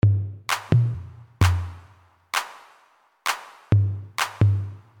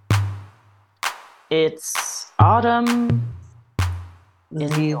It's autumn in New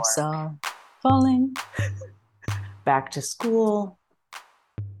Leaves York. are falling. Back to school.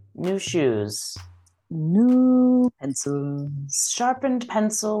 New shoes. New pencils. Sharpened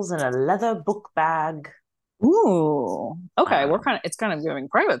pencils and a leather book bag. Ooh. Okay, Uh, it's kind of giving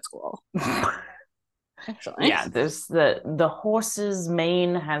private school, actually. yeah, there's the horse's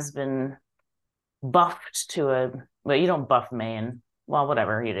mane has been buffed to a well, you don't buff mane. Well,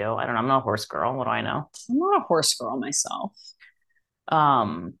 whatever you do. I don't know. I'm not a horse girl. What do I know? I'm not a horse girl myself.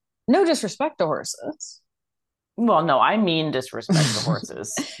 Um, No disrespect to horses. well, no, I mean disrespect to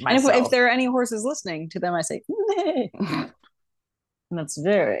horses And if myself. there are any horses listening to them, I say, nay. And that's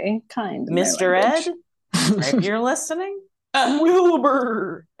very kind of my Mr. Ed, language. if you're listening,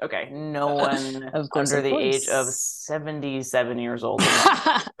 Wilbur. Okay, no one Of course, under of the age of course. 77 years old will know what I'm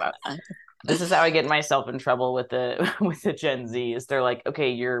talking about. This is how I get myself in trouble with the with the Gen Zs. They're like,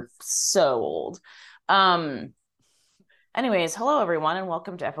 okay, you're so old. Um, anyways, hello everyone and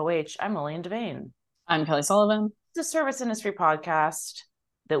welcome to FOH. I'm Lillian Devane. I'm Kelly Sullivan. It's a service industry podcast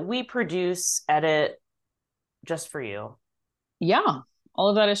that we produce, edit just for you. Yeah, all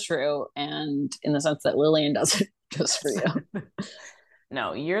of that is true. And in the sense that Lillian does it just for you.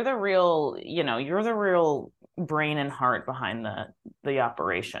 No, you're the real, you're the real brain and heart behind the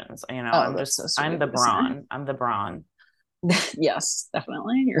operations. Oh, that's so sweet I'm of the you to say. brawn. I'm the brawn, Yes,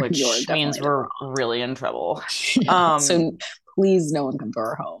 definitely. You're which means definitely the we're brawn. really in trouble. Yeah. So please, no one come to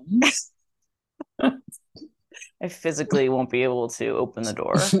our homes. I physically won't be able to open the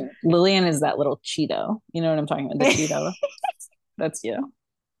door. Lillian is that little Cheeto. You know what I'm talking about? The Cheeto. That's you.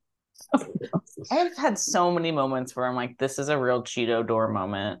 I've had so many moments where I'm like, this is a real Cheeto door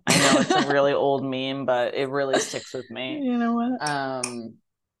moment. I know it's a really old meme, but it really sticks with me. You know what?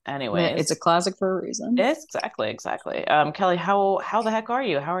 Anyways, It's a classic for a reason. it's exactly. Kelly, how the heck are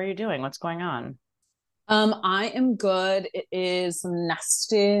you? How are you doing? What's going on? I am good. It is some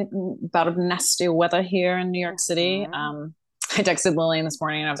nasty, bout of nasty weather here in New York City. Mhm. I texted Lillian this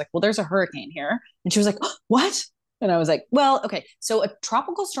morning and I was like, well, there's a hurricane here. And she was like, oh, what? And I was like, well, okay. So a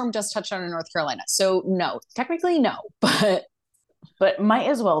tropical storm just touched down in North Carolina. So no, technically no, But might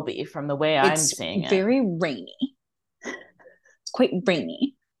as well be from the way I'm it's seeing it. very rainy. It's quite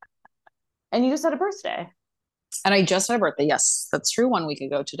rainy. And you just had a birthday. And I just had a birthday. Yes, that's true. 1 week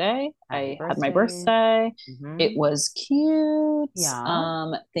ago today, Happy I had my birthday. birthday. It Mm-hmm. was cute.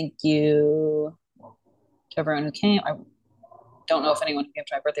 Yeah. Thank you to everyone who came. I don't know if anyone who came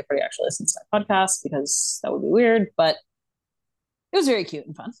to my birthday party actually listens to my podcast because that would be weird, but it was very cute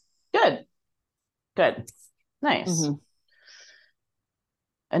and fun. Good. Good. Nice. Mm-hmm.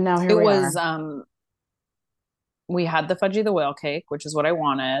 And now here It we are. was we had the fudgy the whale cake, which is what I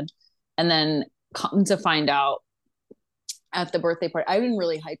wanted, and then come to find out at the birthday party, I've been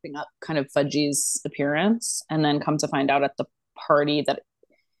really hyping up kind of Fudgy's appearance, and then come to find out at the party that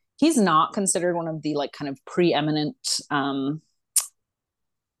he's not considered one of the like kind of preeminent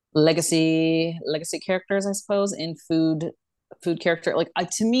legacy characters, I suppose, in food character. Like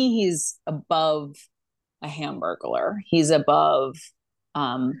to me, he's above a Hamburglar. He's above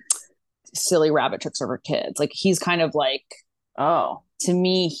um silly rabbit tricks over kids. Like he's kind of like, Oh, to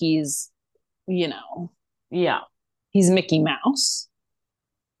me, he's, you know, yeah. he's Mickey Mouse.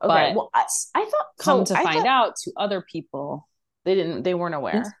 Okay. But Well, I thought come so. to I find thought out to other people, they weren't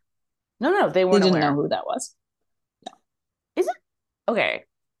aware. No, they they weren't didn't know aware. who that was. Isn't okay.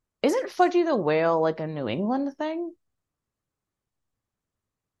 Isn't Fudgy the Whale like a New England thing?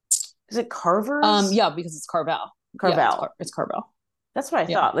 Is it Carver's? Yeah, because it's Carvel. Yeah, Carvel. it's Carvel. That's what I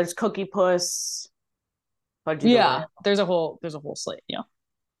Yeah. thought. There's Cookie Puss, Fudgy the Yeah, Whale. there's a whole slate. Yeah.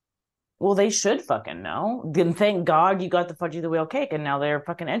 Well, they should fucking know. Then thank God you got the Fudgy the Whale cake and now they're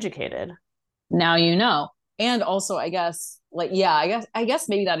fucking educated. Now you know. And also, I guess, like, yeah, I guess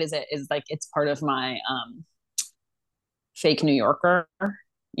maybe that is it. Is like it's part of my fake New Yorker,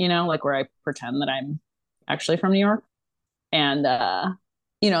 like where I pretend that I'm actually from New York, and like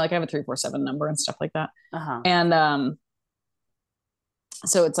I have a 347 number and stuff like that, Uh-huh. and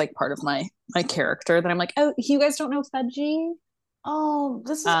so it's like part of my character that I'm like, oh, you guys don't know Fudgy? Oh,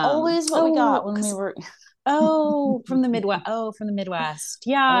 this is always what we got when we were. Oh, from the Midwest. Oh, from the Midwest.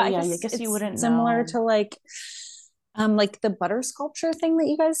 Yeah, Oh I yeah, I guess guess you it's wouldn't similar know. to like the butter sculpture thing that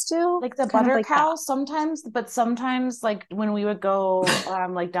you guys do. Like the It's kind of butter like that. cow sometimes, but sometimes like when we would go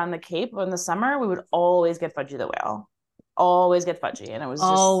like down the Cape in the summer, we would always get Fudgy the Whale. Always get Fudgy. And it was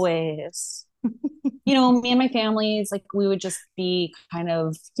just Always. Me and my families, like we would just be kind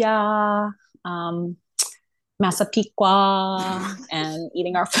of, yeah, um, Massapequa and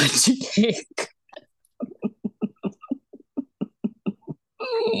eating our fudgy cake.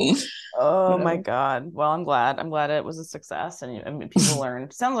 Oh my No. God. Well, I'm glad. I'm glad it was a success and people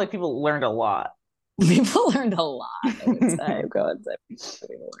learned. Sounds like people learned a lot. People learned a lot, I would say. hmm Go ahead and say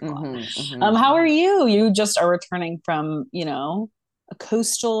people learned a lot. How are hmm you? You just are returning from, a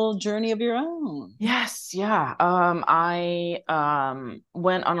coastal journey of your own. Yes, yeah. I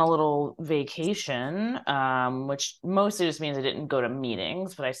went on a little vacation, which mostly just means I didn't go to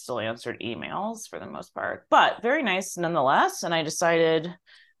meetings, but I still answered emails for the most part. But very nice nonetheless. And I decided,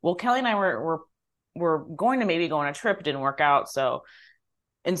 well, Kelly and I were going to maybe go on a trip. It didn't work out, so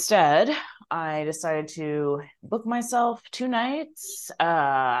instead, I decided to book myself 2 nights in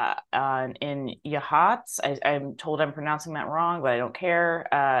Yahats. I'm told I'm pronouncing that wrong, but I don't care.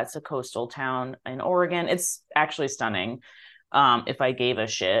 It's a coastal town in Oregon. It's actually stunning. If I gave a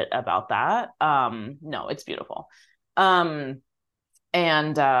shit about that, no, it's beautiful. Um,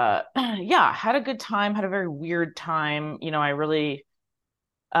 and yeah, had a good time. Had a very weird time. I really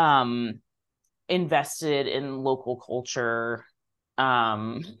um, invested in local culture.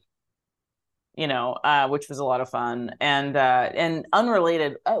 Um, which was a lot of fun. And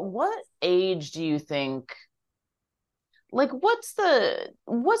unrelated, at what age do you think, like,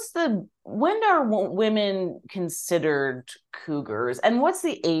 when are women considered cougars, and what's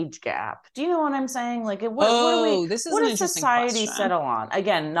the age gap? Do you know what I'm saying? Like, Oh, this is what an does interesting society question. settle on?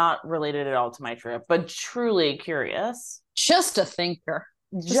 Again, not related at all to my trip, but truly curious. Just a thinker.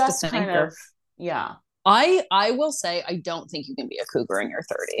 Just a Just kind thinker. of, yeah, I will say I don't think you can be a cougar in your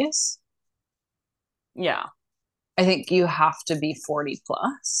 30s. yeah. I think you have to be 40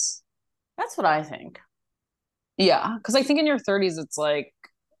 plus. That's what I think. Yeah, because I think in your 30s it's like,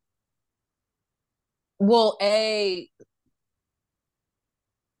 well,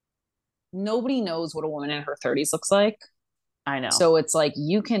 nobody knows what a woman in her 30s looks like. I know. So it's like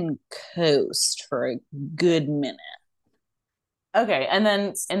you can coast for a good minute. Okay, and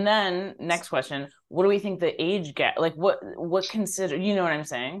then next question, what do we think the age gap, like what consider, you know what I'm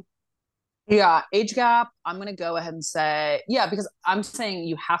saying? Yeah, age gap. I'm gonna go ahead and say, yeah, because I'm saying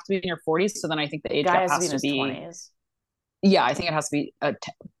you have to be in your 40s. So then I think the age Guy gap has to be has in to his be, 20s. yeah, I think it has to be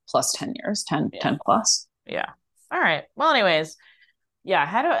plus 10 years, 10, Yeah. 10 plus. Yeah. All right. Well, anyways, yeah, I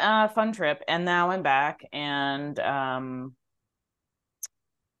had a fun trip and now I'm back and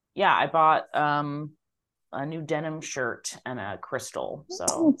yeah, I bought a new denim shirt and a crystal. Oh,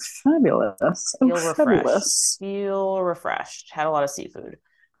 So fabulous. Oh, feel refreshed. fabulous. Feel refreshed. Had a lot of seafood.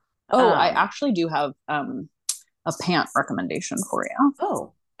 Oh, I Um, actually do have a pant recommendation for you.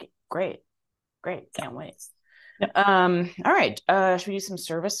 oh, great. Great. Can't wait. Yep. All right. Should we do some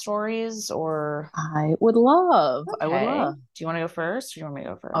service stories or I would love. I would okay. love. Do you want to go first or do you want me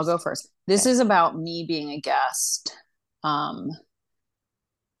to go I'll go first? first. This Okay. is about me being a guest um,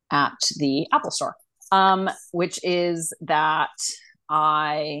 at the Apple Store, which is that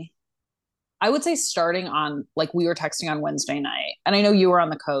I I would say starting on like we were texting on Wednesday night, and I know you were on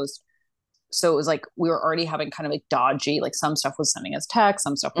the coast, so it was like we were already having kind of like dodgy, like some stuff was sending us text,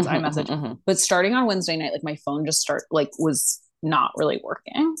 some stuff was Mm-hmm, mm-hmm, iMessage, mm-hmm. but starting on Wednesday night, like my phone just was not really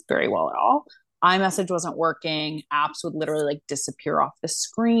working very well at all. iMessage wasn't working. Apps would literally like disappear off the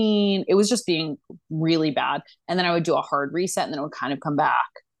screen. It was just being really bad. And then I would do a hard reset, and then it would kind of come back,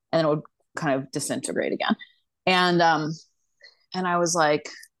 and then it would kind of disintegrate again. And and I was like,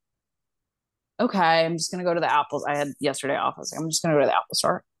 okay, I'm just gonna go to the Apple. I had yesterday off. I was like, I'm just gonna go to the Apple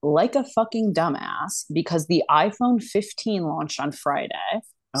Store like a fucking dumbass because the iPhone 15 launched on Friday.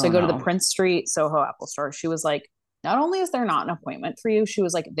 So Oh I go to the no. Prince Street Soho Apple Store. She was like, not only is there not an appointment for you, she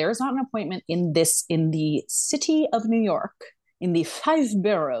was like, there's not an appointment in the city of New York, in the five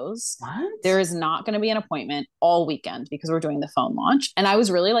boroughs. There What? is not going to be an appointment all weekend because we're doing the phone launch. And I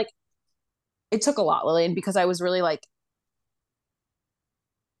was really like, it took a lot, Lillian, because I was really like,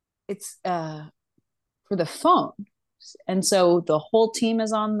 it's for the phone. And so the whole team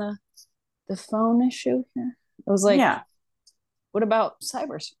is on the phone issue here. It was like, Yeah. what about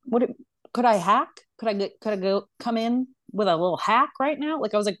cyber? Could I hack? Could I go come in with a little hack right now?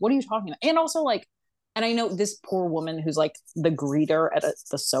 Like I was like, what are you talking about? And also like, and I know this poor woman who's like the greeter at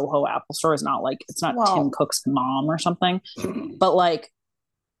the Soho Apple Store is not like it's not Tim Well, Cook's mom or something, but like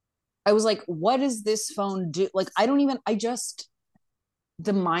I was like, what does this phone do? Like I just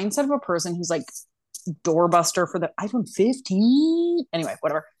the mindset of a person who's like doorbuster for the iPhone 15. Anyway,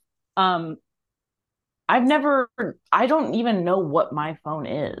 whatever. Um, I've never, I don't even know what my phone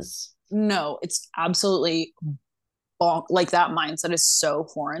is. no, it's absolutely like that mindset is so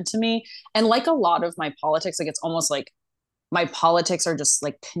foreign to me. And like a lot of my politics, like it's almost like my politics are just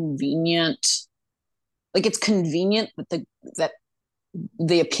like convenient. Like it's convenient that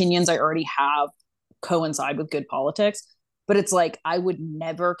the opinions I already have coincide with good politics. but it's like I would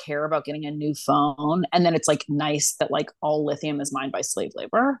never care about getting a new phone. And then it's like nice that like all lithium is mined by slave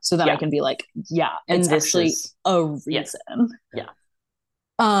labor. So then I Yeah. can be like, yeah, And it's this actually is, a yeah. reason. Yeah.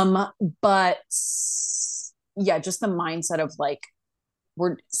 But yeah, just the mindset of like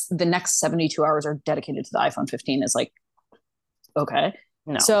we're the next 72 hours are dedicated to the iPhone 15 is like, okay.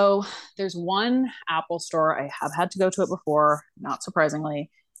 No. So there's one Apple store, I have had to go to it before, not surprisingly,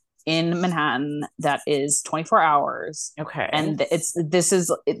 in Manhattan that is 24 hours. Okay. And it's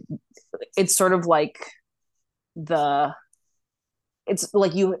sort of like the it's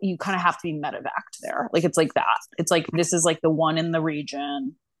like you kind of have to be medevaced there. Like it's like that. It's like this is like the one in the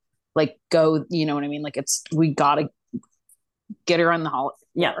region. Like go, you know what I mean? Like it's we gotta get her on the holiday.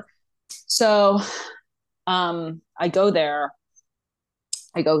 Yeah. So I go there.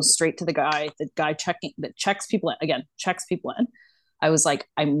 I go straight to the guy checking that checks people in again, checks people in. I was like,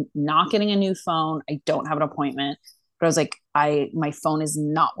 I'm not getting a new phone. I don't have an appointment. But I was like, my phone is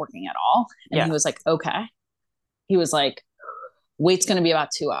not working at all. And Yeah. he was like, okay. He was like, wait's gonna be about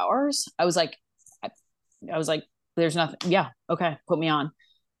 2 hours. I was like, there's nothing. Yeah, okay, put me on.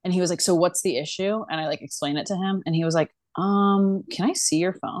 And he was like, so what's the issue? And I like explained it to him. And he was like, can I see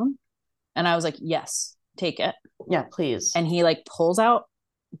your phone? And I was like, yes, take it. Yeah, please. And he like pulls up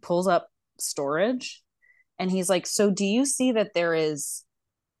storage. And he's like, so do you see that there is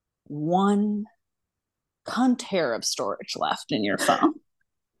one tera of storage left in your phone?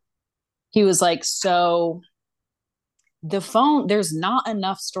 He was like, so the phone, there's not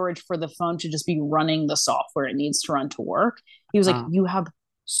enough storage for the phone to just be running the software it needs to run to work. He was like, you have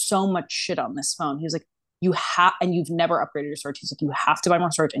so much shit on this phone. He was like, you have, and you've never upgraded your storage. He's like, you have to buy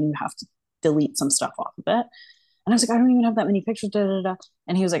more storage and you have to delete some stuff off of it. And I was like, I don't even have that many pictures. Da, da, da.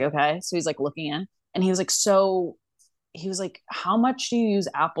 And he was like, okay. So he's like looking in and he was like, so he was like, how much do you use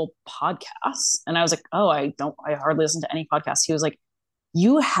Apple Podcasts? And I was like, oh, I hardly listen to any podcasts. He was like,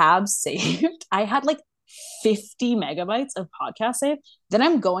 you have saved. I had like 50 megabytes of podcast saved. Then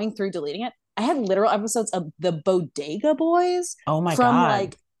I'm going through deleting it. I had literal episodes of the Bodega Boys Oh my from God.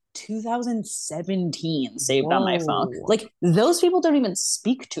 like 2017 saved Whoa. on my phone. Like those people don't even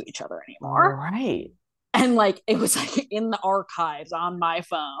speak to each other anymore. Right. And like it was like in the archives on my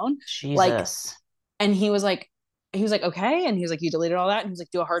phone. Jesus. Like, and he was like, okay. And he was like, you deleted all that? And he was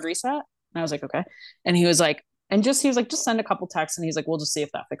like, do a hard reset. And I was like, okay. And he was like, just send a couple texts. And he's like, we'll just see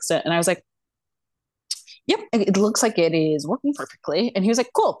if that fixed it. And I was like, yep, it looks like it is working perfectly. And he was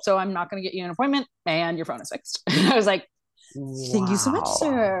like, cool. So I'm not going to get you an appointment and your phone is fixed. And I was like, thank you so much,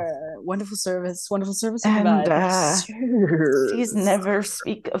 sir. Wonderful service. And please never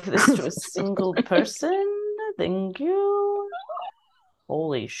speak of this to a single person. Thank you.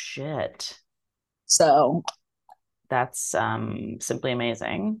 Holy shit. So that's simply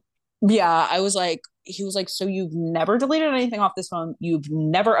amazing. Yeah, I was like, he was like, so you've never deleted anything off this phone? You've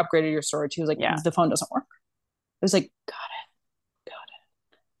never upgraded your storage? He was like, yeah, the phone doesn't work. I was like, got it.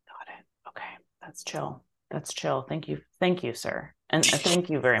 Okay, that's chill. Thank you, sir, and thank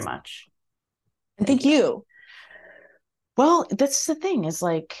you very much. And thank you. Well, that's the thing is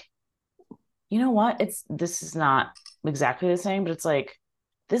like, you know what? This is not exactly the same, but it's like,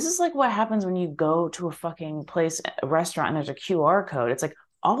 this is like what happens when you go to a fucking place, a restaurant, and there's a QR code. It's like,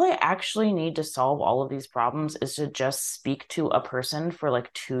 all I actually need to solve all of these problems is to just speak to a person for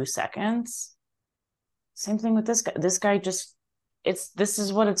like 2 seconds. Same thing with this guy. This guy just, this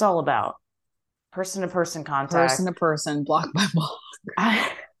is what it's all about. Person to person contact. Person to person, block by block.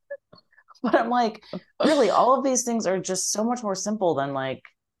 But I'm like, really, all of these things are just so much more simple than like,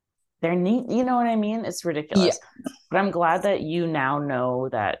 they're neat. You know what I mean? It's ridiculous. Yeah. But I'm glad that you now know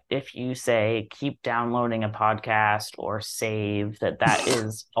that if you say keep downloading a podcast or save, that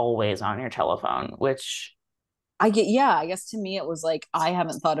is always on your telephone, which I get. Yeah, I guess to me it was like I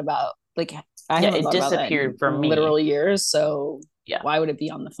haven't thought about like it disappeared for me literal years. So yeah, why would it be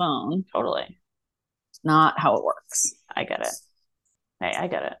on the phone? Totally, not how it works. I get it. Hey, I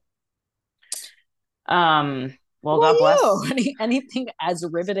get it. Well, God bless. Anything as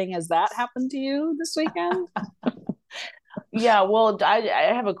riveting as that happened to you this weekend? Yeah, well, I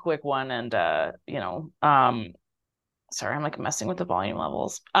have a quick one, and sorry, I'm like messing with the volume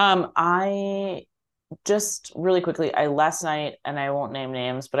levels. I just really quickly, last night, and I won't name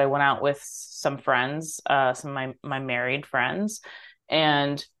names, but I went out with some friends, some of my married friends,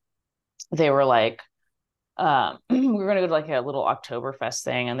 and they were like, we were gonna go to like a little Oktoberfest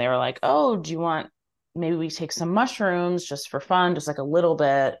thing, and they were like, oh, do you want, maybe we take some mushrooms just for fun, just like a little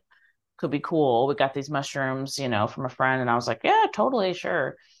bit, could be cool. We got these mushrooms, from a friend. And I was like, yeah, totally,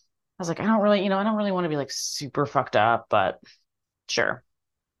 sure. I was like, I don't really want to be like super fucked up, but sure.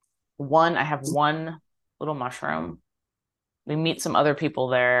 I have one little mushroom we meet some other people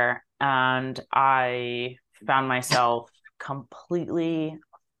there, and I found myself completely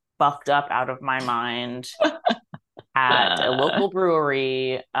fucked up out of my mind at a local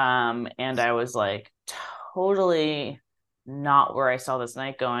brewery. And I was like totally not where I saw this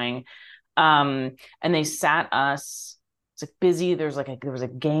night going. And they sat us, it's like busy. There was a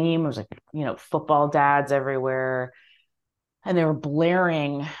game, there was like, football dads everywhere. And they were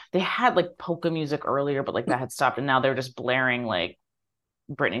blaring, they had like polka music earlier, but like that had stopped. And now they're just blaring like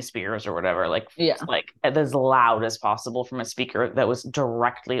Britney Spears or whatever, Yeah. like as loud as possible from a speaker that was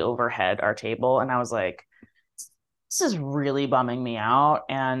directly overhead our table. And I was like, this is really bumming me out,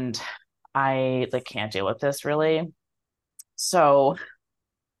 and I like can't deal with this really. So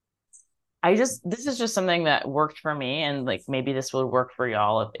this is just something that worked for me, and like maybe this would work for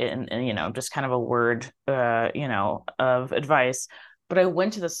y'all if, and just kind of a word of advice. But I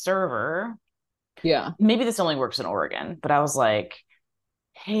went to the server. Yeah. Maybe this only works in Oregon, but I was like,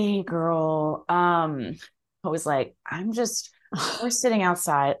 hey girl, I was like, we're sitting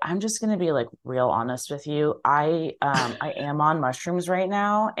outside. I'm just gonna be like real honest with you. I am on mushrooms right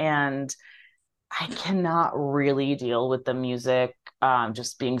now, and I cannot really deal with the music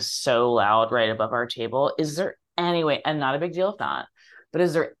just being so loud right above our table. Is there any way, and not a big deal if not, but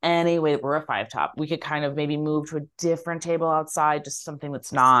is there any way, we're a five top, we could kind of maybe move to a different table outside, just something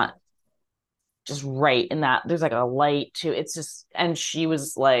that's not just right in that there's like a light too. It's just, and she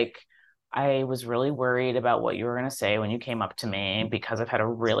was like, I was really worried about what you were going to say when you came up to me because I've had a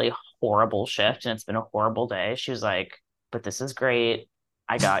really horrible shift and it's been a horrible day. She was like, but this is great.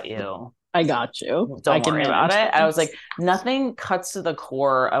 I got you. I got you. I Don't can worry about manage it. I was things. like, nothing cuts to the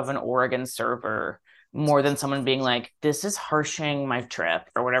core of an Oregon server more than someone being like, this is harshing my trip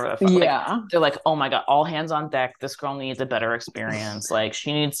or whatever the fuck. Like, Yeah. they're like, oh my God, all hands on deck. This girl needs a better experience. Like,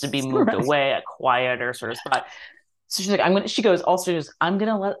 she needs to be moved Right. away, a quieter sort of spot. So she's like, she goes, also just, I'm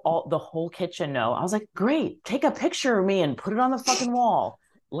gonna let the whole kitchen know. I was like, great, take a picture of me and put it on the fucking wall.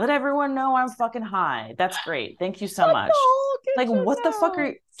 Let everyone know I'm fucking high. That's great. Thank you so Let the much. whole Like, kitchen what the fuck are know.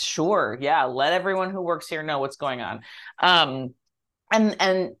 you? Sure, yeah. Let everyone who works here know what's going on. Um,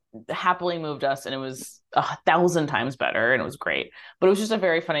 and happily moved us, and it was 1,000 times better, and it was great. But it was just a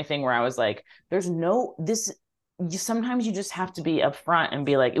very funny thing where I was like, there's no this. Sometimes you just have to be upfront and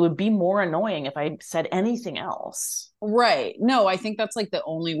be like, it would be more annoying if I said anything else. Right. No, I think that's like the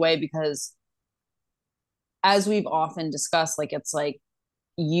only way because as we've often discussed, like it's like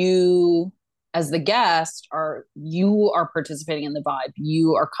you as the guest you are participating in the vibe.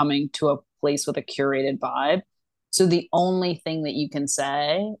 You are coming to a place with a curated vibe. So the only thing that you can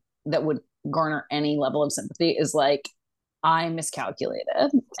say that would garner any level of sympathy is like, I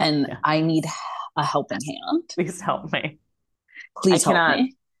miscalculated and Yeah, I need a helping hand. please help me. I Please help cannot.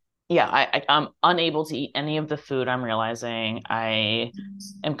 me. Yeah, I'm unable to eat any of the food. I'm realizing I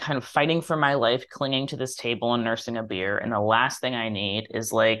am kind of fighting for my life, clinging to this table and nursing a beer. And the last thing I need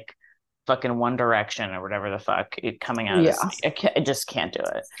is like fucking One Direction or whatever the fuck coming out of this. Yeah. I just can't do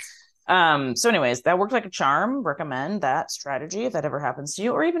it. So anyways, that worked like a charm. Recommend that strategy if that ever happens to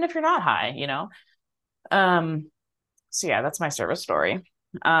you, or even if you're not high. Um, so yeah, that's my service story.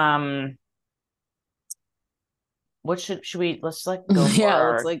 Um, what should we, let's like go for Yeah,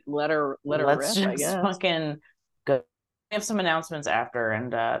 let's our, like let her let's rip, I just guess. fucking go. We have some announcements after,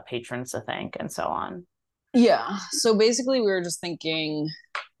 and patrons to thank and so on. Yeah. So basically, we were just thinking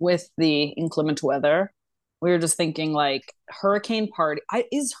with the inclement weather, we were just thinking like hurricane party.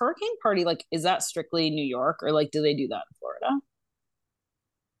 Is hurricane party like, is that strictly New York or like, do they do that in Florida?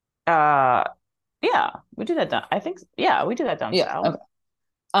 Uh, yeah, we do that down. I think, yeah, we do that down Yeah. south.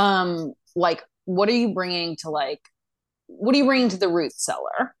 Okay. Like, what are you bringing to the root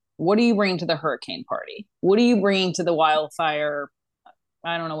cellar? What are you bringing to the hurricane party? What are you bringing to the wildfire?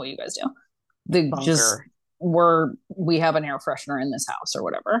 I don't know what you guys do. The just Bunker. we have an air freshener in this house or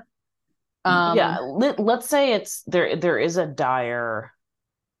whatever. Yeah, Um, let's say it's there. There is a dire.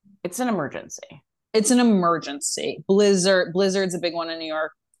 It's an emergency. it's an emergency. Blizzard's a big one in New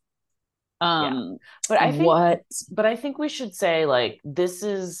York. Yeah, but I think, What? we should say like this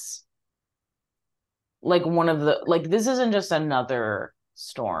is like one of the, like this isn't just another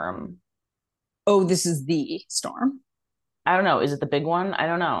storm. Oh, this is the storm. I don't know. Is it the big one? I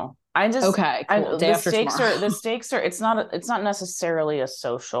don't know. Okay, cool. Day after tomorrow. The stakes are, it's not necessarily a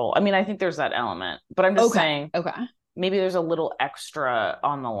social. I mean, I think there's that element, but I'm just Okay, saying okay, maybe there's a little extra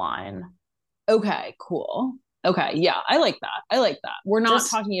on the line. okay, cool. Okay, yeah, I like that. I like that. We're not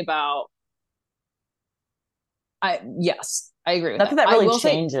Just talking about. I Yes, I agree with not that. that that I really will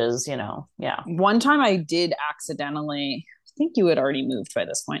say changes. Yeah. one time I did accidentally. I think you had already moved by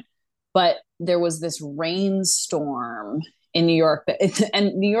this point, but there was this rainstorm in New York.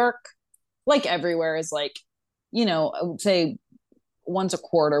 And New York, like everywhere, is like, I would say once a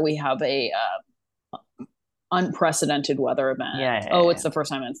quarter we have a unprecedented weather event. Yeah, Oh, yeah, it's yeah. the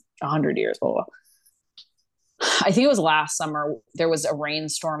first time in 100 years. Blah, blah. I think it was last summer. There was a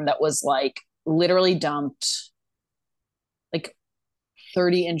rainstorm that was like literally dumped like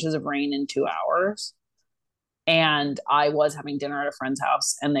 30 inches of rain in 2 hours. And I was having dinner at a friend's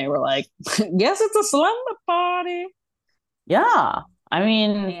house, and they were like, "Guess it's a slumber party." Yeah. I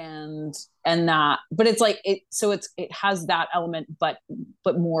mean, And that, but it's like it. So it has that element, but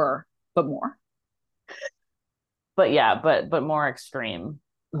more, but more, but yeah, but more extreme.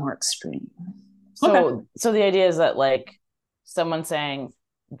 more extreme. Okay. So the idea is that like someone saying,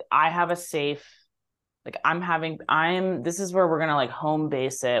 I have a safe, like I'm this is where we're gonna like home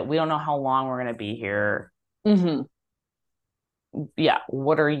base it. We don't know how long we're gonna be here. Mm-hmm. Yeah,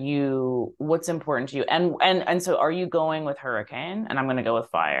 what's important to you? And so are you going with hurricane? And I'm gonna go with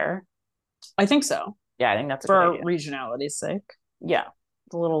fire. I think so, Yeah, I think that's a good for idea. regionality's sake. Yeah.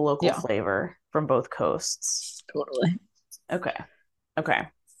 The little local Yeah, flavor from both coasts. totally. Okay. Okay.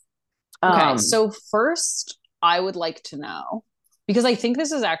 Okay, Um, so first, I would like to know, because I think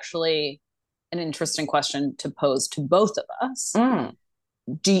this is actually an interesting question to pose to both of us. mm,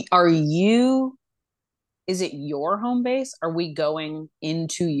 Are you, is it your home base? Are we going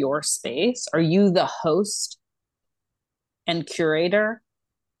into your space? Are you the host and curator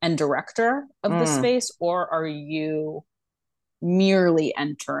and director of the mm. space, or are you merely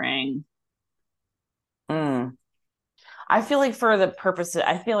entering? Mm. I feel like for the purposes,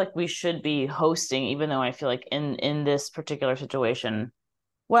 I feel like we should be hosting, even though I feel like in this particular situation,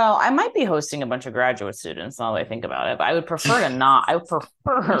 well, I might be hosting a bunch of graduate students now that I think about it, but I would prefer to not. I would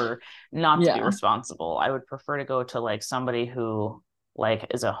prefer not to be Yeah. responsible. I would prefer to go to like somebody who like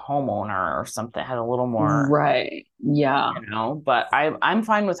is a homeowner or something, had a little more, Right. Yeah. but I'm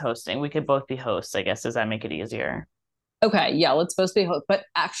fine with hosting. We could both be hosts, I guess. Does that make it easier? Okay, yeah, let's both be host. But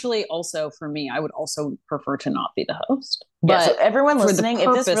actually, also for me, I would also prefer to not be the host. Yeah, so But everyone for the listening, if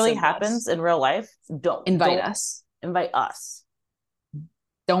this purpose really of happens this, in real life, invite don't us. invite us.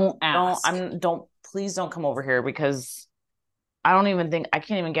 Don't Don't ask. I'm don't Please don't come over here because I don't even think I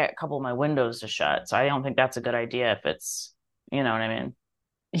can't even get a couple of my windows to shut. So I don't think that's a good idea if it's, you know what I mean?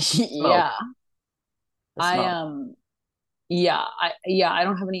 Yeah. Smoke, the I smoke. yeah, I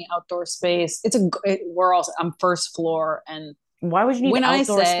don't have any outdoor space. We're also, I'm first floor, and Why would you need when I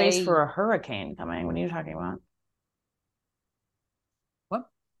outdoor space say for a hurricane coming? What are you talking about? what?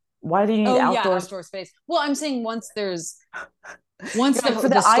 Why do you need Oh yeah, outdoors? outdoor space. Well, I'm saying You're once like for the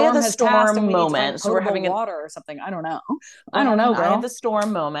the eye of storm the has passed and storm we need to find moment. So we're potable having an water or something. I don't know. I we're don't having know, an eye of girl. the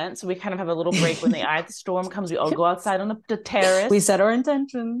storm moment. So we kind of have a little break when the eye of the storm comes. We all go outside on the terrace. We set our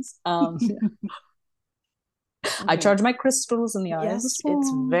intentions. I Mhm. charge my crystals in the eye of the Yes, it's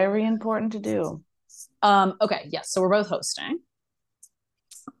storm. very important to do. Okay, yes. So we're both hosting.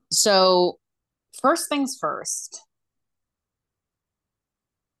 So first things first.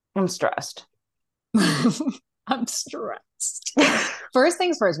 I'm stressed. I'm stressed. First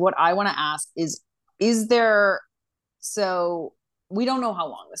things first, what I want to ask is there, so we don't know how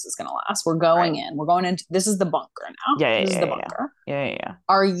long this is going to last. We're Right. going in, we're going into, this is the bunker now. Yeah, yeah, This is yeah, the yeah, bunker. yeah, yeah, yeah.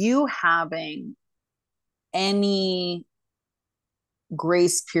 Are you having any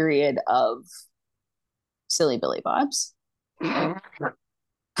grace period of silly Billy vibes?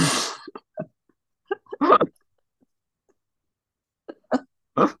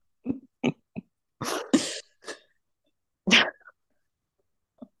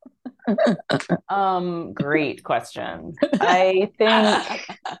 Great question. I think,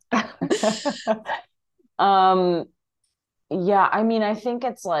 um, yeah, I mean, I think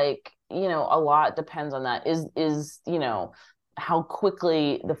it's like, a lot depends on that. How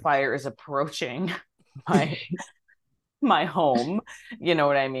quickly the fire is approaching my my home. You know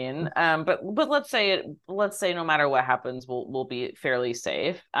what I mean? But let's say no matter what happens, we'll be fairly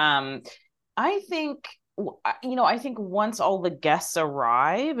safe. I think I think once all the guests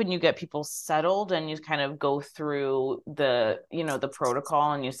arrive and you get people settled and you kind of go through the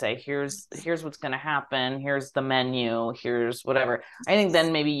protocol and you say here's what's going to happen, here's the menu, here's whatever. I think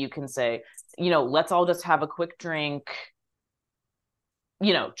then maybe you can say, let's all just have a quick drink,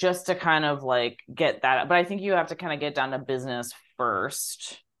 just to kind of like get that. But I think you have to kind of get down to business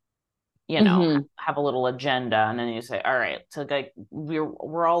first, Mm-hmm. have a little agenda, and then you say, all right, so like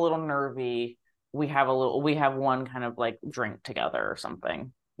we're all a little nervy. We have one kind of like drink together or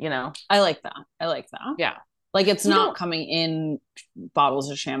something. I like that. I like that. Yeah. Like it's We not don't coming in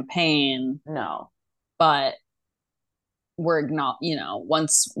bottles of champagne, know. but we're not,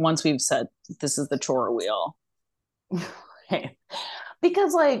 once we've said this is the chore wheel.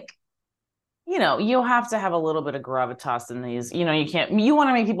 Because like, you have to have a little bit of gravitas in these. You want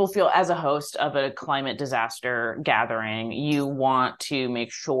to make people feel, as a host of a climate disaster gathering, you want to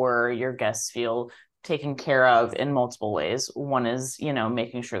make sure your guests feel taken care of in multiple ways. One is,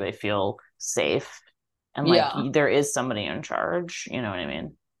 making sure they feel safe and like Yeah. there is somebody in charge. You know what I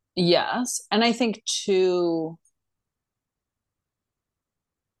mean? Yes. And I think too,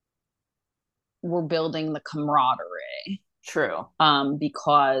 we're building the camaraderie. True.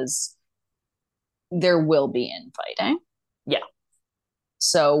 Because there will be infighting. Yeah.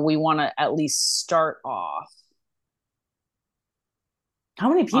 So we want to at least start off. How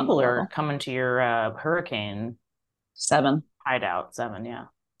many people are coming to your hurricane? 7. Hideout. 7, yeah.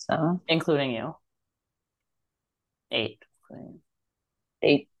 7. Including you. 8.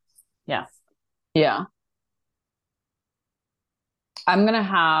 8. Yeah. Yeah. I'm going to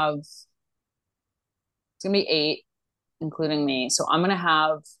have, it's going to be 8, including me. So I'm going to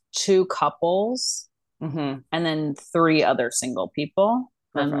have 2 couples and then 3 other single people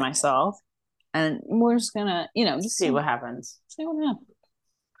and myself. And we're just going to, just see what happens. See what happens.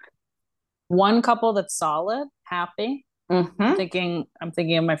 1 couple that's solid, happy. I'm thinking of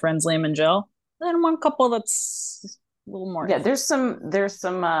my friends Liam and Jill. Then 1 couple that's a little more. Yeah, there's some rips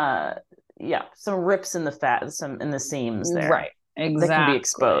in the in the seams there. Right. Exactly. That can be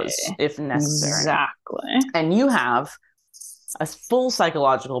exposed if necessary. Exactly. And you have a full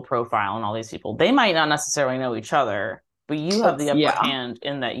psychological profile on all these people. They might not necessarily know each other, but you have the upper hand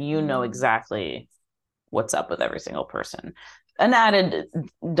in that you know exactly what's up with every single person. An added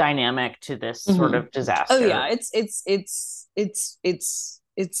dynamic to this sort of disaster. Oh yeah, it's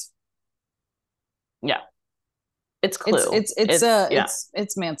yeah. It's Clue. It's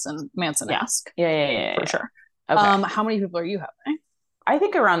Manson-esque. Yeah, for sure. Okay. How many people are you having? I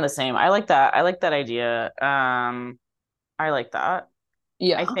think around the same. I like that. I like that idea. I like that.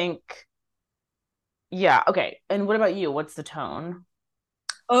 Yeah. I think. Yeah. Okay. And what about you? What's the tone?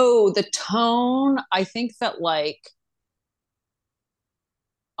 Oh, the tone. I think that I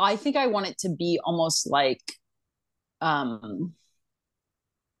want it to be almost like I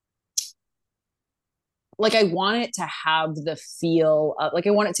want it to have the feel of, I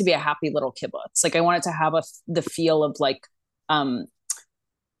want it to be a happy little kibbutz. I want it to have the feel of a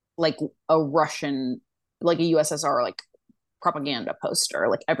Russian, a USSR propaganda poster.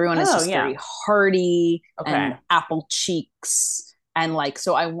 Everyone is just very hearty and apple cheeks. And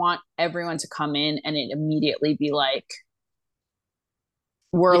so I want everyone to come in and it immediately be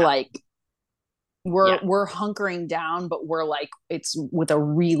we're hunkering down, but we're it's with a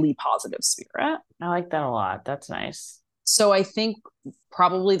really positive spirit. I like that a lot. That's nice. So I think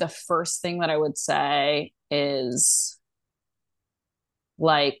probably the first thing that I would say is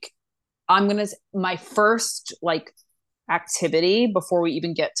my first activity before we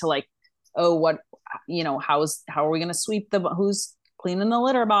even get to how are we going to sweep who's cleaning the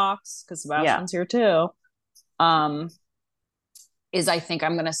litter box? Because Sebastian's here too. Is I think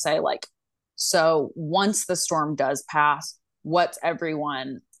I'm going to say so once the storm does pass, what can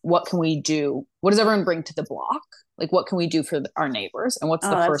we do? What does everyone bring to the block? What can we do for our neighbors? And what's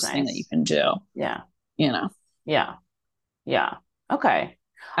the first thing that you can do? Yeah. Yeah. Yeah. Okay.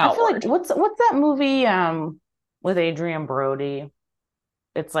 Outward. I feel what's that movie with Adrian Brody?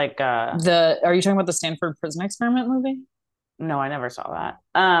 It's are you talking about the Stanford Prison Experiment movie? No, I never saw that.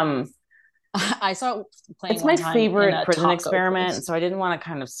 I saw it playing. It's my favorite prison experiment, so I didn't want to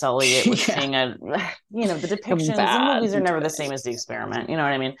kind of sully it with seeing the depictions. The movies are never the same as the experiment. You know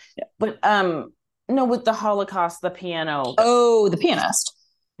what I mean? Yeah. But no, with the Holocaust, the piano. Oh, the pianist.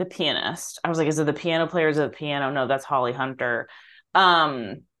 The pianist. I was like, is it the piano player? Is it the piano? No, that's Holly Hunter.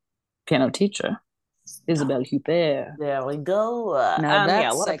 Piano teacher. Isabelle Huppert. There we go. Now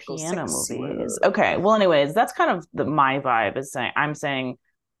a lot of piano movies. Okay. Well, anyways, that's kind of my vibe is saying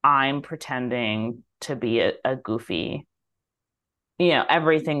I'm pretending to be a goofy,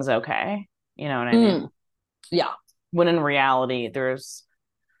 everything's okay. You know what I mean? Yeah. When in reality, there's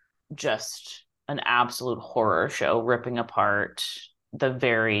just an absolute horror show ripping apart the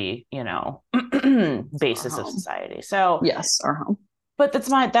very, basis of society. So yes, our home. But that's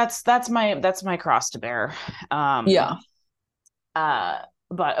my cross to bear. Yeah.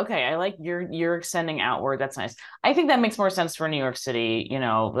 But okay, I like you're extending outward. That's nice. I think that makes more sense for New York City.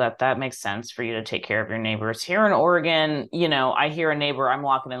 That makes sense for you to take care of your neighbors. Here in Oregon, I hear a neighbor, I'm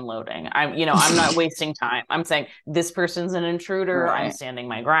locking and loading. I'm not wasting time. I'm saying this person's an intruder. Right. I'm standing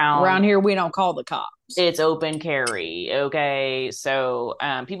my ground. Around here, we don't call the cops. It's open carry. Okay, so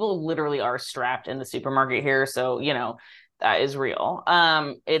people literally are strapped in the supermarket here. So that is real.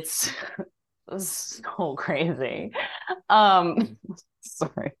 It's so crazy.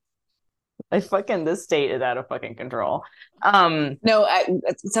 Sorry. This state is out of fucking control. No,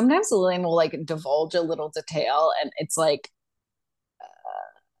 sometimes Lillian will like divulge a little detail, and it's like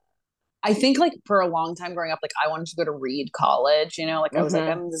I think like for a long time growing up, like I wanted to go to Reed College, like I was like,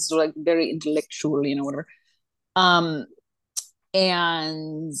 mhm. this is like very intellectual, whatever. Um,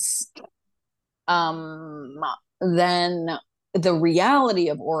 and um, then the reality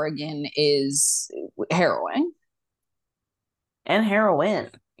of Oregon is harrowing. And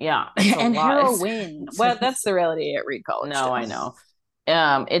heroin. Yeah, it's a And lot. heroin. Well, that's the reality at Reed College No, too. I know.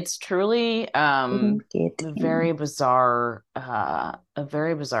 It's truly Couldn't get very in. bizarre, a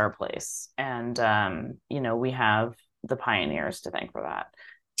very bizarre place. And we have the pioneers to thank for that.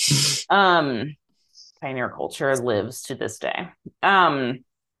 Um, Pioneer culture lives to this day. Um,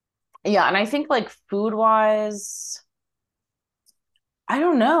 yeah, and I think like food wise, I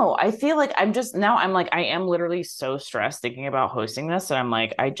don't know. I feel like I'm like I am literally so stressed thinking about hosting this that I'm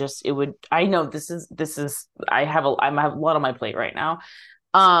like I know this is I have a lot on my plate right now.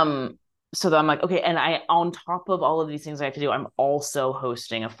 Um, so that I'm like, okay, and I on top of all of these things I have to do, I'm also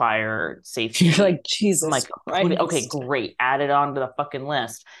hosting a fire You're safety. like, I'm Jesus like, okay, Christ. great, add it on to the fucking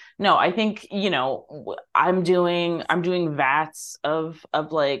list. No, I think, I'm doing vats of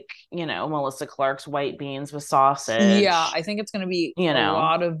like, Melissa Clark's white beans with Yeah, sausage, I think it's going to be you a know.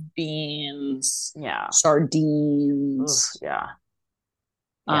 lot of beans, Yeah. Ugh, sardines, yeah.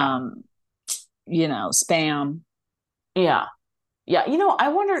 Yeah. um, spam. Yeah. Yeah. I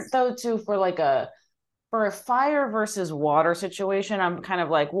wonder though too for a fire versus water situation, I'm kind of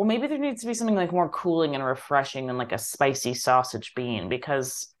like, well, maybe there needs to be something like more cooling and refreshing than like a spicy sausage bean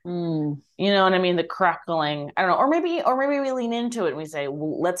because Mm. you know what I mean? The crackling, I don't know, or maybe we lean into it and we say,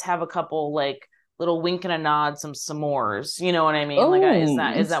 well, let's have a couple like little wink and a nod, some s'mores. You know what I mean? Like, is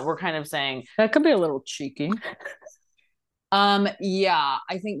that Oh, is that we're kind of saying, that could be a little cheeky. Yeah,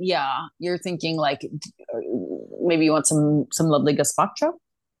 I think yeah, you're thinking like maybe you want some lovely gazpacho.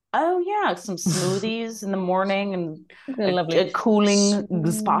 oh yeah, some smoothies in the morning and A lovely a cooling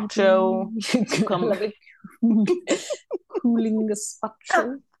gazpacho. smoothie, Come, lovely cooling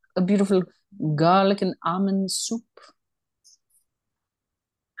gazpacho, a beautiful garlic and almond soup.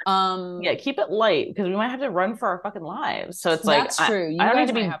 yeah, keep it light because we might have to run for our fucking lives. So it's like That's I true. I You don't need guys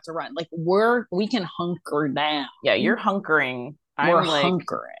to might be. have to run. Like we can hunker down. Yeah, you're hunkering. We're I'm like,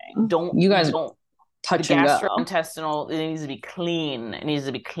 hunkering. don't You guys don't the touch and go. gastrointestinal, it needs to be clean. It needs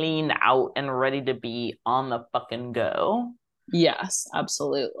to be cleaned out and ready to be on the fucking go. Yes,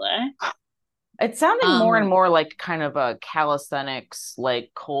 absolutely. It's sounding more and Um, more like kind of a calisthenics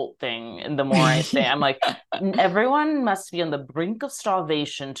like cult thing. And the more I say, I'm like, everyone must be on the brink of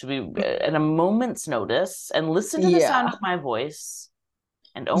starvation to be at a moment's notice and listen to the sound yeah. of my voice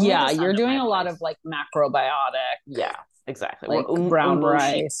and only the Yeah, sound you're of doing my a lot of voice. like macrobiotic, Yeah, exactly. We're like brown umboshi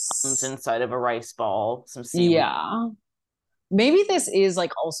comes rice. inside of a rice ball, some seaweed. Yeah. Maybe this is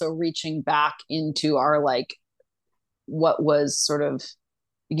like also reaching back into our like what was sort of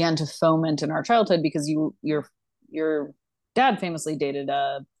began to foment in our childhood because your dad famously dated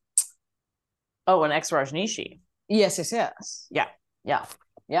a Oh, an ex Rajneeshi. yes. Yeah, yeah,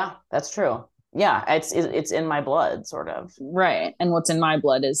 yeah. That's true. Yeah, it's in my blood, sort of. Right. And what's in my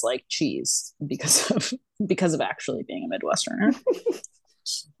blood is like cheese because of actually being a Midwesterner.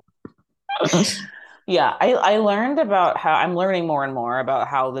 Yeah, I learned about how I'm learning more and more about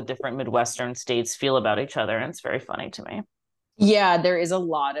how the different Midwestern states feel about each other, and it's very funny to me. Yeah, there is a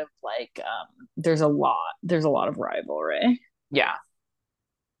lot of like there's a lot of rivalry. Yeah,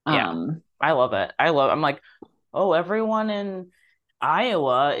 yeah. Um I love it. I'm like, oh, everyone in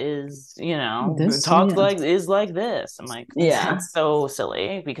Iowa this talks yeah. like is like this. I'm like, Yeah. it's so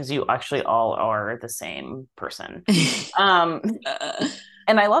silly because you actually all are the same person. Um,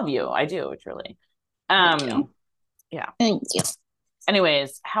 and I love you. I do, truly. Thank you. Yeah. Thank you.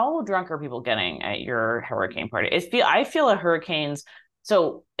 Anyways, how drunk are people getting at your hurricane party? I feel a hurricanes.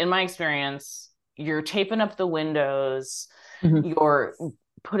 So in my experience, you're taping up the windows, Mhm. you're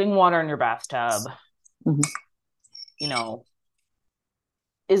putting water in your bathtub, Mhm. you know,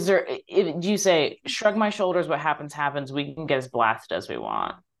 do you say shrug my shoulders, what happens happens, we can get as blasted as we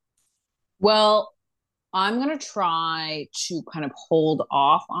want? Well, I'm gonna try to kind of hold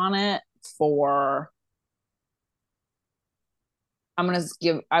off on it for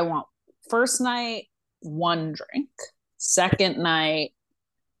I want first night one drink, second night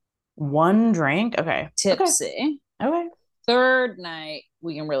One drink? Okay. Okay. tipsy, Okay. third night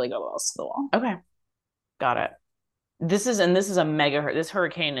we can really go balls to the wall. Okay. Got it. This is a this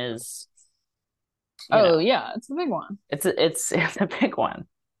hurricane is, you know, Oh yeah, it's a big one. it's a big one.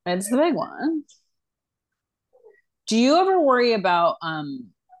 It's the big one. Do you ever worry about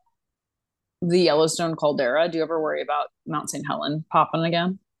the Yellowstone caldera? Do you ever worry about Mount St. Helen popping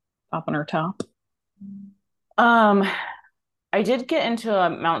again? Popping her top? Um, I did get into a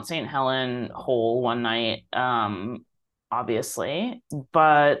Mount St. Helen hole one night, obviously,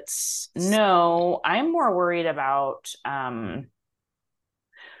 but no, I'm more worried about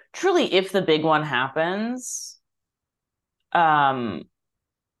truly if the big one happens, um,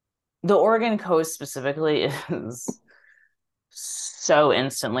 the Oregon coast specifically is so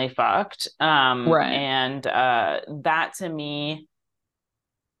instantly fucked. Right. And that to me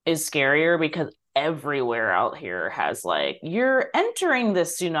is scarier because everywhere out here has like you're entering the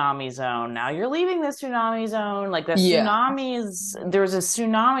tsunami zone now, you're leaving the tsunami zone, like the Yeah. tsunamis, there's a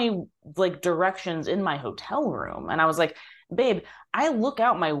tsunami like directions in my hotel room, and I was like, babe, I look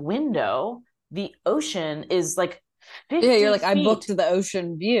out my window, the ocean is like Yeah, you're 50 like, I booked feet the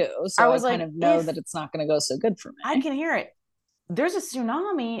ocean view, I so I was kind like, of know if that it's not going to go so good for I me. can hear it, there's a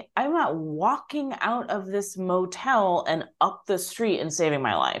tsunami, I'm not walking out of this motel and up the street and saving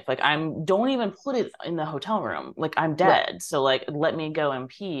my life. Like, I'm don't even put it in the hotel room. Like, I'm Right. dead. So like let me go in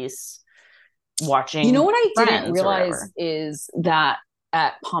peace You know watching what I didn't Friends or realize whatever. is that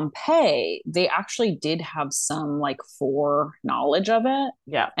at Pompeii, they actually did have some like foreknowledge of it.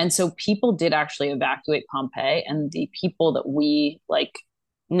 Yeah. And so people did actually evacuate Pompeii, and the people that we like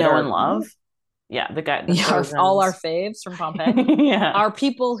that Know and are love. Yeah, the guy, the yeah, all our Frozen's. faves from Pompeii Yeah. are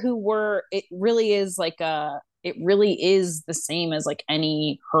people who were, it really is like it really is the same as like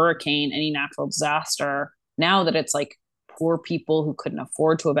any hurricane, any natural disaster. Now that it's like poor people who couldn't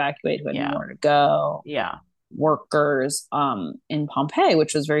afford to evacuate, who had Yeah. nowhere to go, Yeah. workers in Pompeii,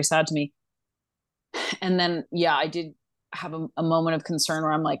 which was very sad to me. And then yeah, I did have a moment of concern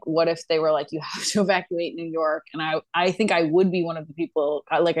where I'm like, what if they were like, you have to evacuate New York? And I think I would be one of the people,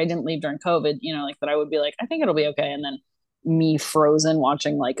 like I didn't leave during COVID, you know, like that I would be like, I think it'll be okay. And then me frozen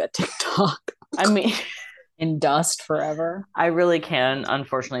watching like a TikTok I mean, in dust forever. I really can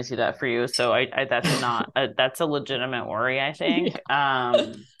unfortunately see that for you. So I that's not a, that's a legitimate worry, I think. Yeah.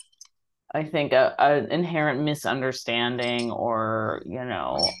 I think a inherent misunderstanding or,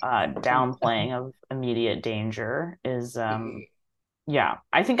 downplaying of immediate danger is, yeah.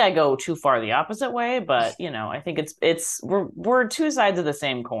 I think I go too far the opposite way, but I think it's we're two sides of the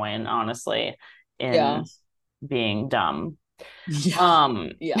same coin, honestly, Yeah. in being dumb. Yeah.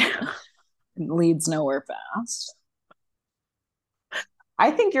 Um, Yeah. It leads nowhere fast. I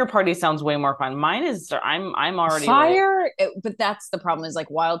think your party sounds way more fun. Mine is I'm already like, But that's the problem is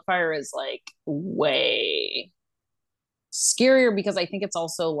like wildfire is like way scarier because I think it's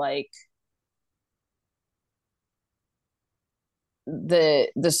also like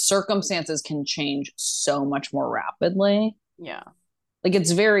the circumstances can change so much more rapidly. yeah, Like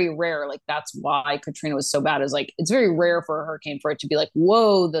it's very rare. Like that's why Katrina was so bad. Is like it's very rare for a hurricane for it to be like,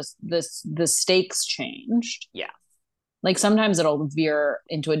 whoa, this the stakes changed. yeah. Like sometimes it'll veer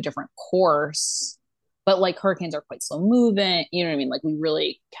into a different course, but like hurricanes are quite slow moving. You know what I mean? Like we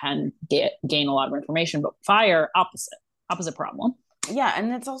really can gain a lot of information, but fire opposite problem. Yeah,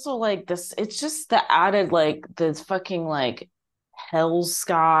 and it's also like this, it's just the added like this fucking like hell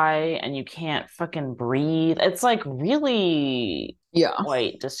sky and you can't fucking breathe. It's like really Yeah,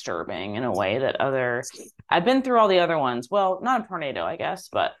 quite disturbing in a way that other I've been through all the other ones. Well, not a tornado, I guess,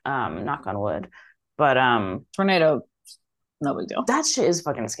 but knock on wood. But tornado, no big deal. that shit is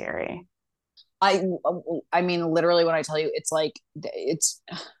fucking scary. I I mean, literally, when I tell you, it's like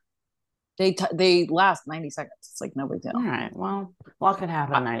they last 90 seconds. It's like no big All deal. right. Well, a lot could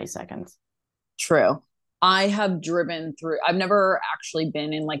happen in 90 seconds. True. I have driven through. I've never actually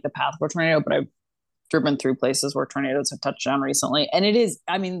been in like the path of a tornado, but I've driven through places where tornadoes have touched down recently, and it is.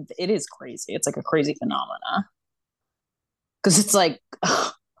 I mean, it is crazy. It's like a crazy phenomena because it's like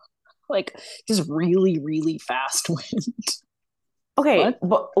just really really fast wind. Okay, What?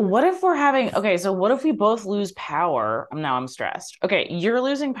 but what if we're having, okay, so what if we both lose power? Now I'm stressed. Okay, you're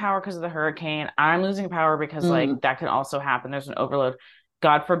losing power because of the hurricane. I'm losing power because like Mm, that can also happen. There's an overload.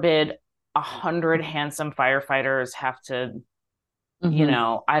 God forbid 100 handsome firefighters have to,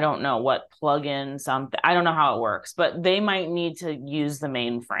 mm-hmm. I don't know what, plug in something. I don't know how it works, but they might need to use the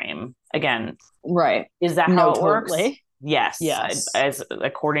mainframe. Again, Right. is that No, how it works? totally. Yes, Yes. as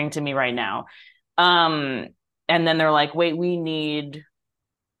according to me right now. Um, and then they're like, wait, we need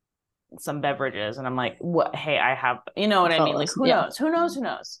some beverages, and I'm like, what? Hey, I have, you know what I mean? Like, Fellas. who Yeah. knows? Who knows? Who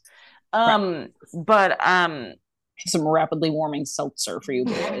knows? Right. But Some rapidly warming seltzer for you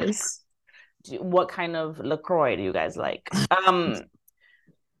boys. what kind of LaCroix do you guys like? Do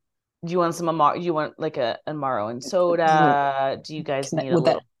you want some Amaro? Do you want like a Amaro and soda? Do you guys need a With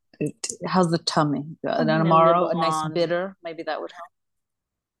that little? how's the tummy? And then Nibble, tomorrow, nibble a nice on. bitter. Maybe that would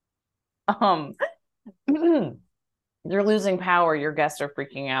Um, you're losing power. Your guests are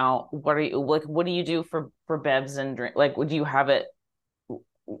freaking out. What are you like? What do you do for bevs and drink? Like, would you have it?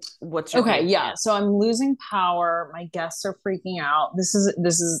 What's your Okay, game yeah. plan? So I'm losing power. My guests are freaking out. This is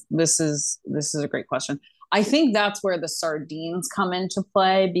a great question. I think that's where the sardines come into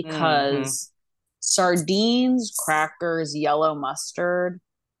play Mm-hmm. because sardines, crackers, yellow mustard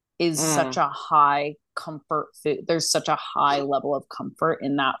is such Mm, a high comfort food. There's such a high level of comfort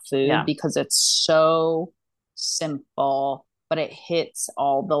in that food yeah, because it's so simple, but it hits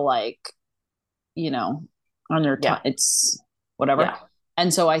all the like, you know, on your tongue. yeah, It's whatever. yeah.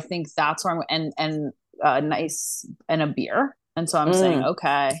 And so I think that's where I'm and nice and a beer. And so I'm saying, Mm,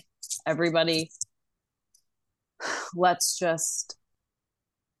 okay, everybody, let's just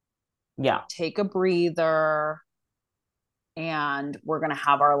yeah. take a breather and we're gonna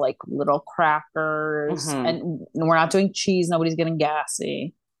have our like little crackers Mm-hmm. and we're not doing cheese, nobody's getting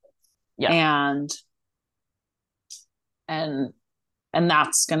gassy. Yeah. And and and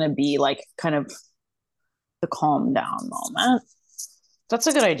that's gonna be like kind of the calm down moment. That's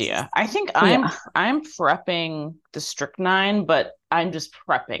a good idea. I think Yeah. I'm prepping the strychnine, but I'm just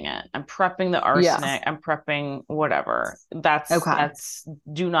prepping it. I'm prepping the Yeah. arsenic. I'm prepping whatever. Okay. That's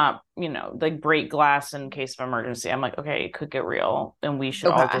do not, like break glass in case of emergency. I'm like, okay, it could get real, and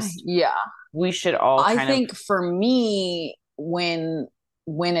Okay. Yeah. we should all I kind of think for me, when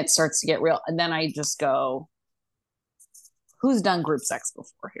it starts to get real, and then I just go, who's done group sex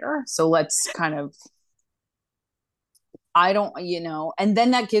before here? So let's kind of I don't, and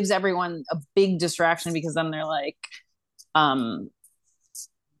then that gives everyone a big distraction because then they're like, um,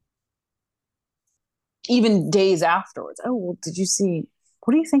 even days afterwards, oh, well, did you see?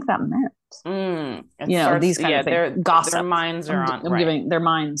 What do you think that meant? it starts, These kind yeah, of things, their gossip. minds are on, I'm right. giving their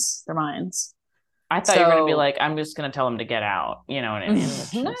minds. I thought you were gonna be So like, I'm just gonna tell them to get out. You know what I mean?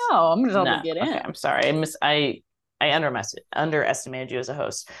 Which no, is I'm gonna tell them no. to get Okay, in. I'm sorry. I underestimated you as a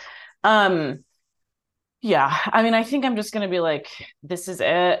host. Um, yeah. I mean, I think I'm just gonna be like, this is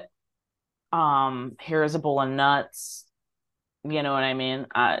it. Here's a bowl of nuts. You know what I mean?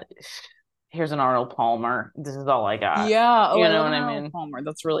 Here's an Arnold Palmer. This is all I got. Yeah. Oh, You I know love what an I Arnold mean? Palmer.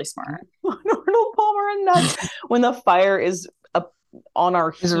 That's really smart. Arnold Palmer and nuts when the fire is up on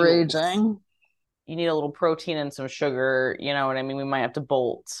our Is heels. raging. You need a little protein and some sugar. You know what I mean? We might have to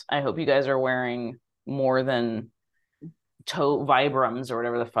bolt. I hope you guys are wearing more than toe Vibrams or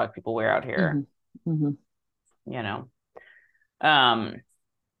whatever the fuck people wear out here. Mm-hmm. Mm-hmm. You know. Um,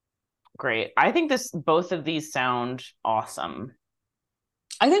 great. I think both of these sound awesome.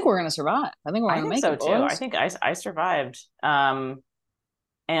 I think we're gonna survive. I think we're I gonna think make so it, too. I boys. think I survived.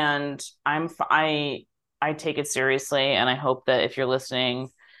 And I take it seriously, and I hope that if you're listening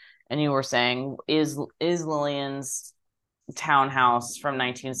and you were saying, is Lillian's townhouse from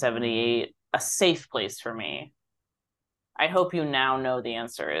 1978 a safe place for me? I hope you now know the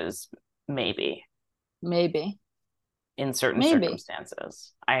answer is maybe Maybe. in certain Maybe.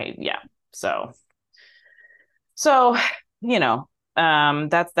 circumstances. Yeah. So so you know,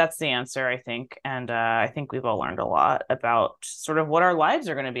 that's the answer, I think. And I think we've all learned a lot about sort of what our lives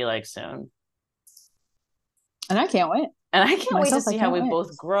are going to be like soon. And I can't wait. And I can't wait to Myself, I see how can't we wait.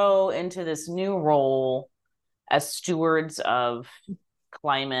 both grow into this new role as stewards of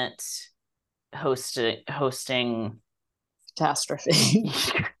climate hosting. Catastrophe.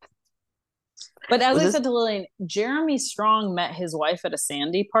 But as Was I this said to Lillian, Jeremy Strong met his wife at a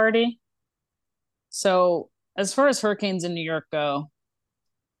Sandy party. So as far as hurricanes in New York go,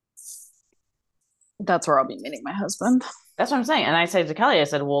 that's where I'll be meeting my husband. that's what I'm saying. And I said to Kelly, I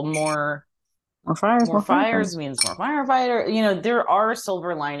said, well, More fires, more more fires firefighters. means more firefighter. There are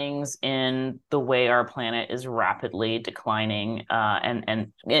silver linings in the way our planet is rapidly declining,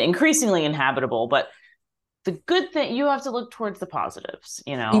 and increasingly inhabitable. But the good thing, you have to look towards the positives.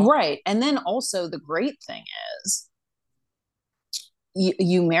 Right. And then also the great thing is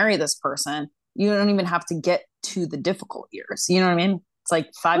you marry this person, you don't even have to get to the difficult years. You know what I mean? It's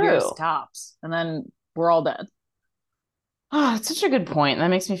like 5 years True. tops, and then we're all dead. Oh, it's such a good point. That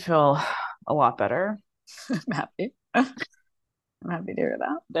makes me feel a lot better. I'm happy. I'm happy to hear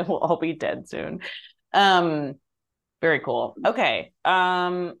that. That we'll all be dead soon. Um, very cool. Okay.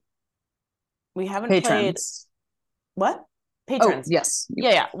 We haven't played Patrons. what? Oh, Patrons. yes.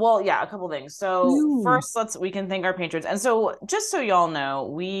 Yeah. Well, yeah, a couple things. So Ooh. first, we can thank our patrons. And so just so y'all know,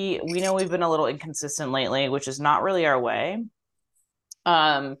 we know we've been a little inconsistent lately, which is not really our way.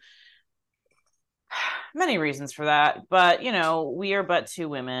 Um, many reasons for that, but we are but two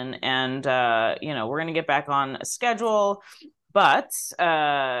women, and we're gonna get back on a schedule. But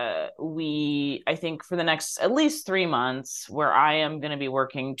I think for the next at least 3 months, where I am going to be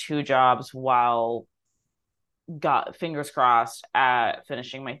working 2 jobs while, got fingers crossed, at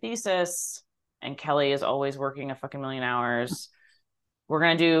finishing my thesis, and Kelly is always working a fucking million hours. We're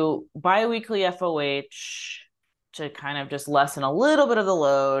going to do bi-weekly FOH to kind of just lessen a little bit of the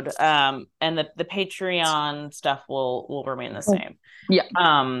load. And the Patreon stuff will remain the same. Yeah.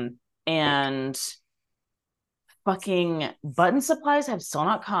 And fucking button supplies have still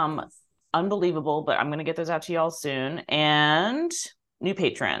not come. Unbelievable, but I'm going to get those out to y'all soon. And new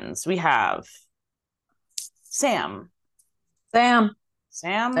patrons. We have Sam. Sam,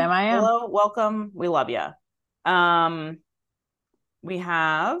 I am. Hello, welcome. We love you. We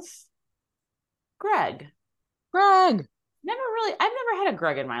have Greg. I've never had a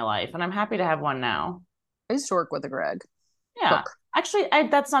Greg in my life, and I'm happy to have one now. I used to work with a Greg. Yeah. Cook. Actually,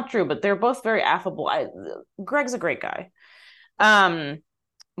 that's not true, but they're both very affable. Greg's a great guy.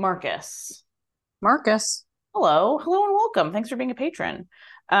 Marcus. Hello, and welcome. Thanks for being a patron.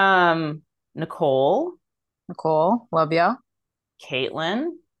 Nicole, love ya. Caitlin,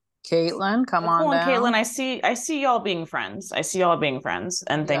 come on down. Caitlin, I see y'all being friends.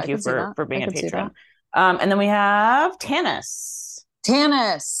 And thank you for being a patron. And then we have Tanis.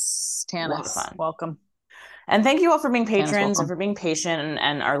 Welcome. And thank you all for being patrons and for being patient,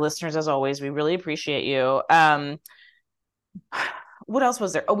 and our listeners, as always. We really appreciate you. What else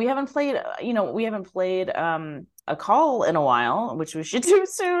was there? Oh, we haven't played a call in a while, which we should do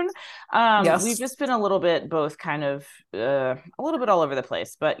soon. Yes. We've just been a little bit both kind of a little bit all over the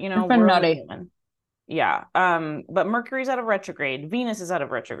place, but we're nutty. Yeah. But Mercury's out of retrograde. Venus is out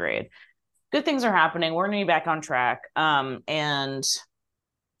of retrograde. Good things are happening. We're going to be back on track. And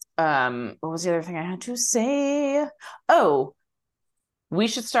what was the other thing I had to say? Oh, we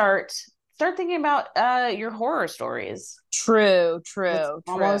should start thinking about your horror stories. True.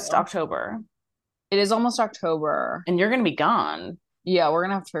 Almost October. It is almost October. And you're going to be gone. Yeah, we're going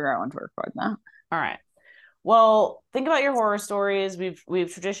to have to figure out when to record that. All right. Well, think about your horror stories. We've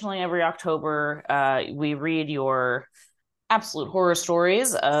traditionally every October, we read your absolute horror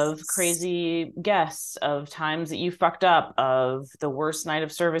stories of crazy guests, of times that you fucked up, of the worst night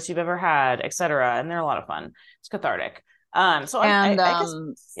of service you've ever had, etc. And they're a lot of fun. It's cathartic. I guess,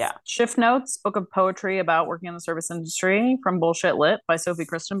 yeah. Shift Notes, book of poetry about working in the service industry from Bullshit Lit by Sophie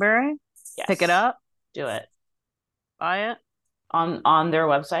Christenberry. Yes. Pick it up. Do it. Buy it. On their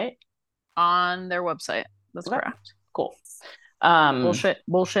website? On their website. That's correct. Cool.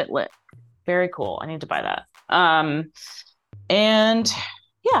 Bullshit Lit. Very cool. I need to buy that. And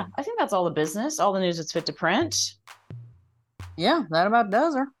yeah, I think that's all the business, all the news that's fit to print. Yeah, that about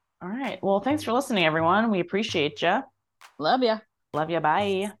does her. All right. Well, thanks for listening, everyone. We appreciate you. Love ya.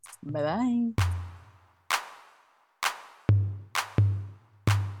 Bye. Bye-bye.